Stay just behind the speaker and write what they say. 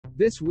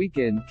This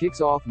weekend kicks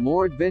off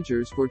more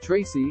adventures for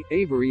Tracy,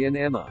 Avery and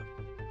Emma.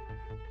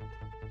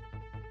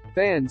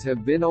 Fans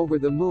have been over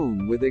the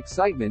moon with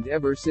excitement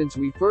ever since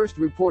we first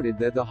reported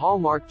that the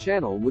Hallmark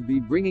Channel would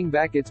be bringing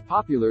back its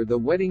popular The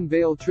Wedding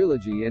Veil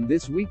trilogy, and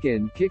this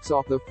weekend kicks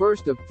off the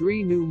first of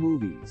 3 new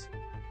movies.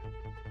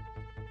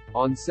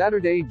 On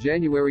Saturday,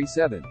 January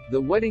 7th, The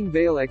Wedding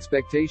Veil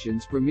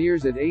Expectations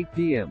premieres at 8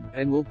 p.m.,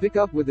 and will pick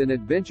up with an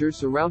adventure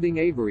surrounding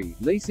Avery,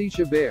 Lacey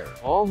Chabert,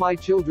 All My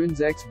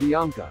Children's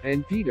ex-Bianca,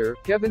 and Peter,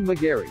 Kevin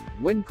McGarry,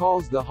 when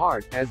calls the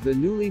heart, as the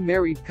newly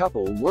married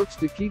couple works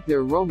to keep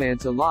their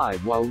romance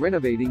alive while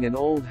renovating an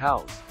old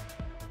house.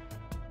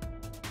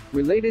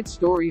 Related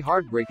story: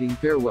 heartbreaking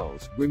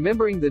farewells,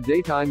 remembering the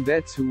daytime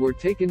vets who were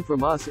taken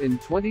from us in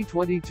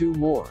 2022.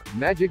 More,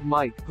 Magic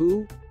Mike,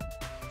 who?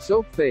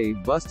 Soap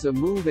fave busts a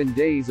move in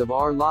Days of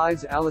Our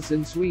Lives.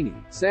 Alison, Sweeney,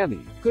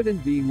 Sammy,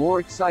 couldn't be more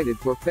excited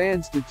for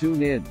fans to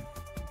tune in.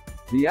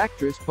 The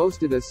actress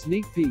posted a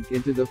sneak peek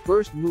into the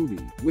first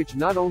movie, which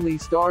not only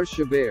stars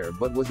Chabert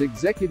but was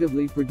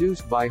executively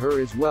produced by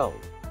her as well.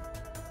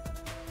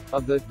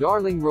 Of the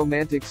darling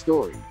romantic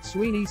story,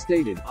 Sweeney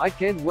stated, "I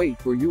can't wait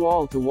for you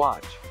all to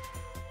watch."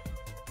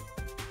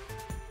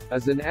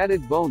 As an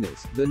added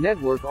bonus, the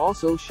network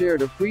also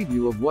shared a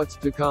preview of what's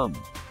to come.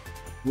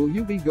 Will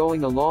you be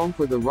going along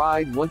for the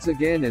ride once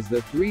again as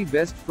the 3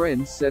 best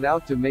friends set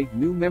out to make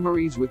new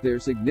memories with their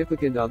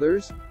significant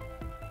others?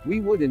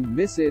 We wouldn't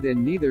miss it,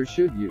 and neither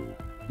should you.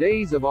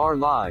 Days of Our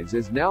Lives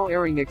is now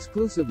airing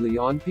exclusively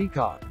on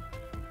Peacock.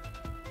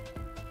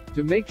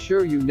 To make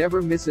sure you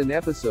never miss an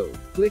episode,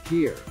 click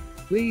here.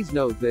 Please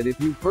note that if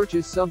you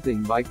purchase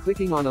something by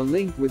clicking on a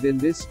link within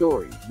this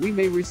story, we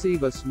may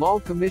receive a small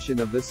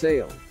commission of the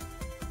sale.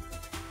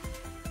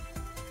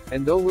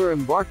 And though we're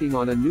embarking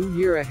on a new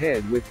year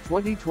ahead with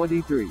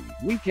 2023,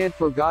 we can't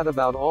forget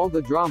about all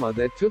the drama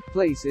that took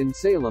place in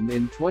Salem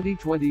in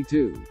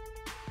 2022.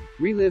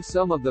 Relive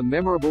some of the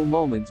memorable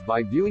moments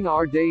by viewing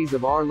our Days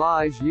of Our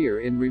Lives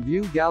Year in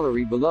Review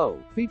gallery below,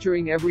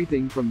 featuring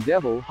everything from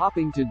devil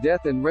hopping to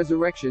death and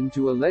resurrection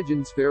to a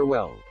legend's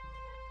farewell.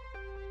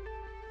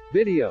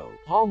 Video,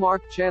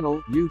 Hallmark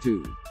Channel,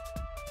 YouTube.